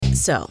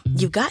So,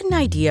 you've got an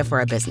idea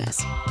for a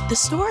business, the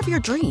store of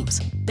your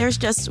dreams. There's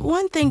just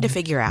one thing to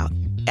figure out: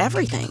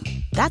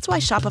 everything. That's why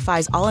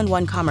Shopify's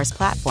all-in-one commerce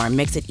platform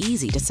makes it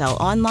easy to sell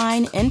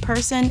online, in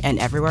person, and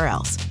everywhere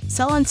else.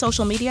 Sell on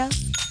social media,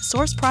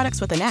 source products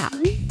with an app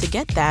to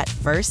get that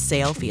first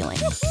sale feeling.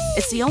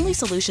 It's the only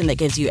solution that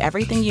gives you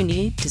everything you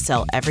need to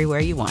sell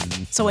everywhere you want.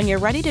 So when you're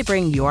ready to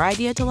bring your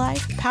idea to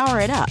life, power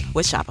it up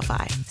with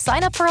Shopify.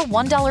 Sign up for a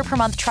 $1 per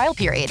month trial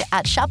period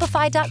at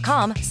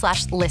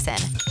shopify.com/listen.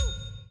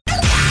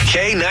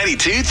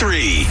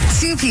 K92-3.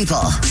 Two people,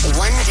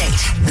 one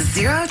date,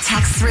 0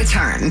 texts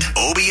returned.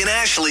 Obie and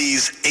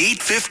Ashley's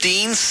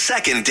 8:15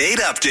 second date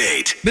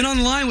update. Been on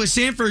the line with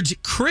Sanford's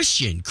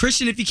Christian.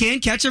 Christian, if you can,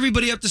 catch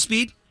everybody up to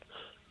speed.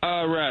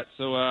 Right.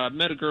 So I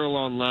met a girl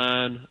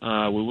online.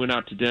 We went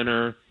out to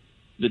dinner.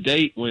 The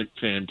date went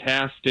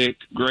fantastic.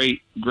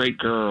 Great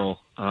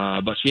girl.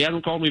 But she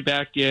hasn't called me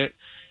back yet.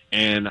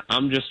 And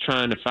I'm just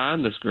trying to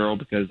find this girl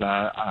because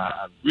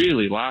I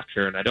really like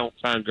her, and I don't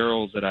find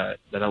girls that I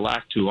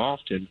like too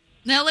often.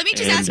 Now, let me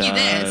just ask you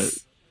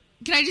this.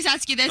 Can I just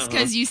ask you this?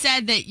 Because you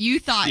said that you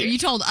thought, you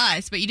told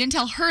us, but you didn't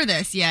tell her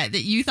this yet,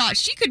 that you thought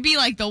she could be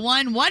like the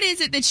one. What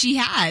is it that she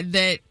had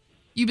that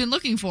you've been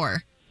looking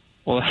for?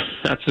 Well,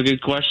 that's a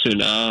good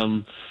question.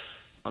 I'm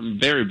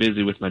very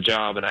busy with my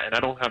job, and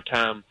I don't have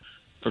time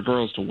for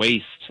girls to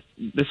waste.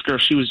 This girl,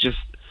 she was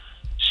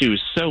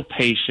so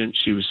patient.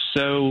 She was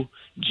so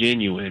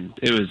genuine.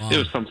 It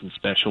was something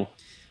special.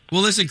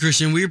 Well, listen,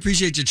 Christian, we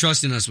appreciate you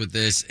trusting us with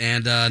this,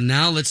 and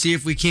now let's see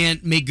if we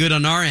can't make good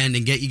on our end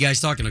and get you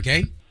guys talking,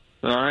 okay?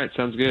 All right,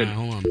 sounds good.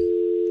 All right, hold on.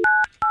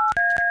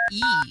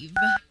 Eve.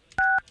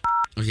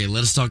 Okay,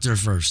 let us talk to her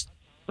first.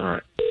 All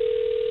right.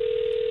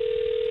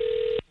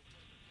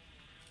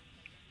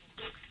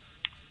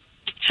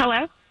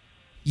 Hello?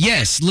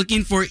 Yes,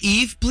 looking for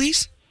Eve,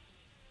 please?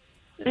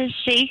 This is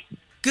she.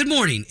 Good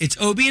morning. It's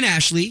Obie and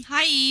Ashley.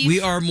 Hi, Eve.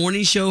 We are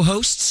morning show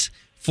hosts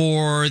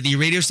for the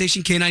radio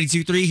station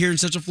K92.3 here in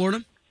Central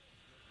Florida.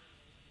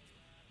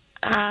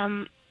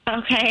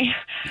 Okay.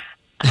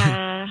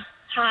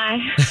 Hi.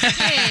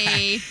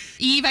 Hey.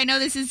 Eve, I know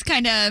this is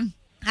kind of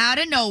out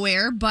of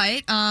nowhere,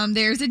 but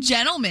there's a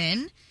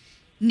gentleman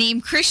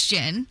named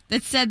Christian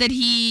that said that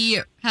he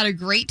had a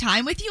great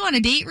time with you on a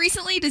date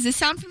recently. Does this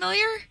sound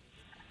familiar?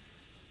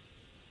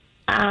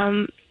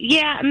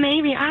 Yeah,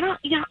 maybe. I don't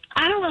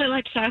really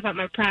like to talk about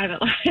my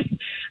private life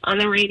on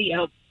the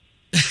radio.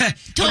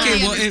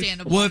 Totally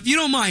understandable. Well, if you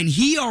don't mind,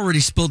 he already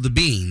spilled the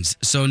beans.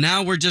 So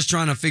now we're just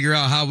trying to figure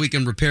out how we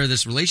can repair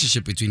this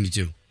relationship between you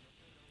two.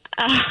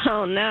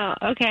 Oh, no.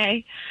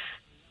 Okay.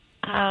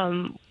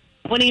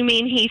 What do you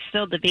mean he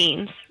spilled the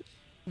beans?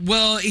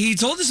 Well, he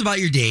told us about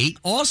your date.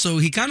 Also,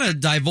 he kind of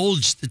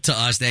divulged to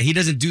us that he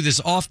doesn't do this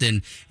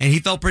often, and he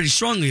felt pretty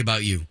strongly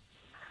about you.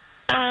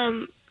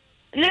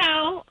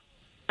 No.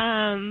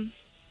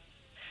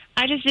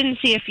 I just didn't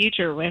see a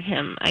future with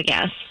him, I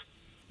guess.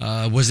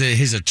 Was it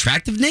his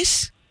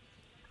attractiveness?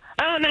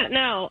 Oh,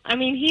 no. I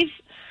mean,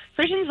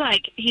 Christian's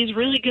he's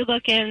really good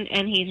looking,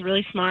 and he's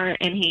really smart,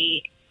 and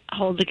he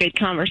holds a good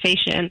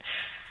conversation.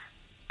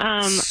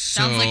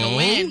 Sounds like a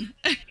win.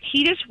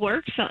 He just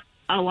works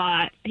a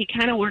lot. He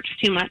kind of works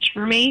too much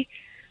for me.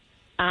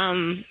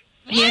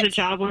 He has a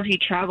job where he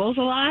travels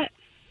a lot.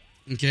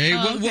 Okay.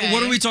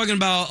 What are we talking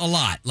about a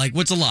lot? Like,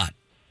 what's a lot?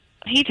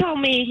 He told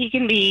me he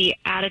can be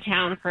out of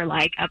town for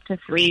up to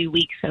 3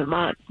 weeks a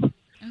month.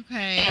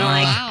 Okay. And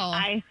wow.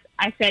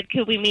 I said,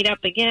 could we meet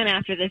up again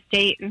after this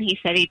date? And he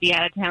said he'd be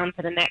out of town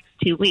for the next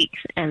 2 weeks.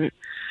 And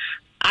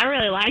I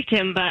really liked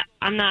him, but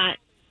I'm not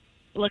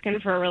looking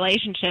for a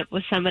relationship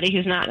with somebody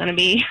who's not going to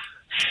be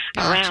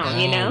around,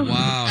 you know?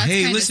 Wow. That's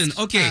hey, kinda listen.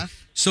 Okay.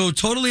 tough. So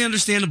totally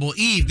understandable.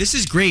 Eve, this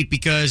is great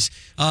because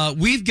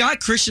we've got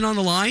Christian on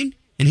the line,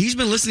 and he's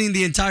been listening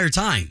the entire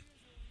time.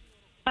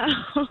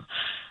 Oh.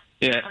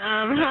 Yeah.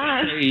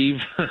 Hi. Hey,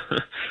 Eve.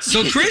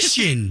 So,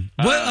 Christian,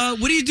 what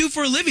do you do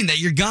for a living that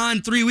you're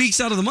gone 3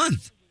 weeks out of the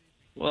month?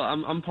 Well,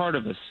 I'm part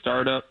of a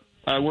startup.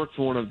 I work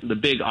for one of the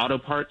big auto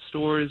parts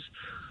stores,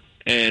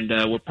 and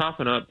we're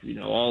popping up,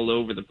 all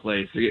over the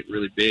place. They get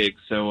really big.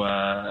 So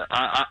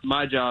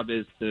my job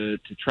is to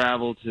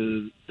travel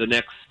to the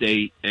next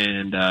state,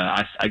 and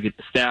I get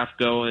the staff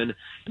going,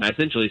 and I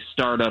essentially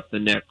start up the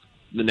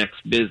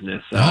next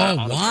business.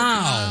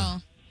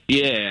 Wow.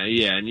 Yeah,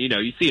 and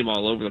you see them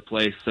all over the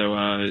place, so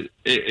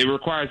it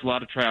requires a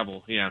lot of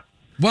travel, yeah.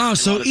 Wow,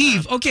 so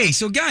Eve, okay,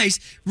 so guys,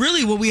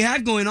 really what we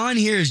have going on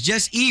here is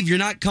just Eve, you're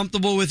not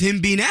comfortable with him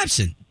being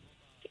absent.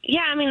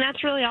 Yeah, I mean,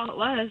 that's really all it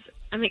was.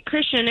 I mean,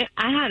 Christian,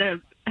 I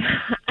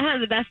had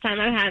the best time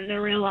I've had in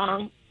a real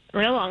long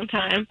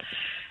time,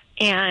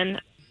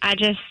 and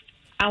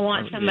I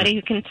want somebody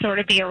who can sort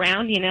of be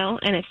around,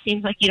 and it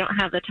seems like you don't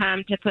have the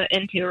time to put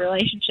into a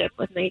relationship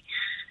with me.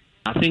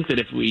 I think that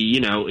if we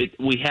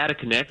had a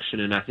connection,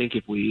 and I think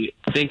if we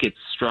think it's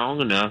strong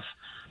enough,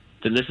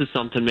 then this is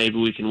something maybe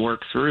we can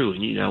work through.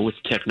 And, with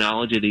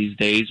technology these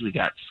days, we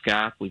got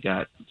Skype, we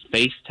got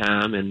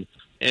FaceTime,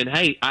 and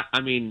hey, I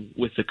mean,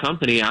 with the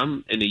company,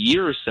 I'm in a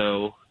year or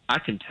so, I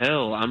can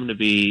tell I'm going to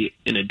be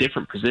in a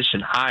different position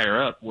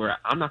higher up where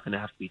I'm not going to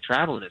have to be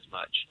traveling as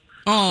much.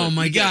 Oh,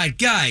 my God,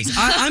 guys.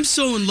 I'm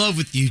so in love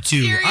with you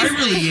two. Seriously? I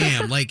really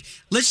am. Like,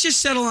 let's just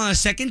settle on a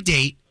second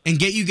date and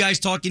get you guys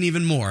talking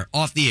even more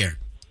off the air.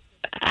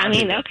 I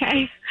mean,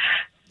 okay.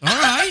 All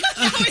right.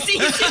 That was easy.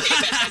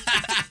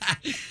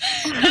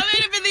 That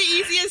might have been the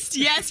easiest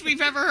yes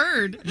we've ever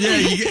heard.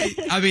 Yeah,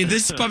 I mean,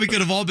 this probably could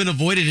have all been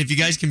avoided if you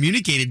guys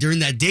communicated during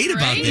that date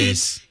about Right?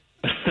 this.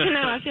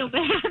 No, I feel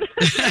bad.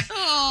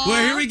 Aw.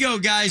 Well, here we go,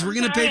 guys. We're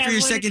going to pay for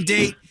your second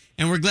date,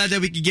 and we're glad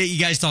that we could get you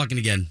guys talking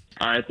again.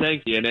 All right,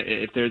 thank you. And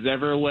if there's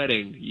ever a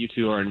wedding, you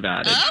two are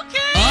invited. Okay.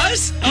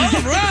 Us? All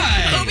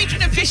right. Oh, we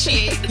can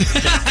officiate.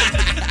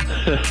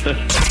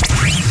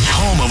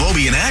 Home of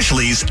Obie and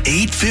Ashley's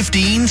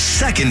 8:15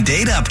 second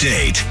date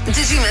update.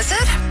 Did you miss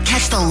it?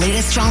 Catch the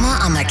latest drama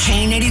on the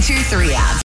K82 3 app.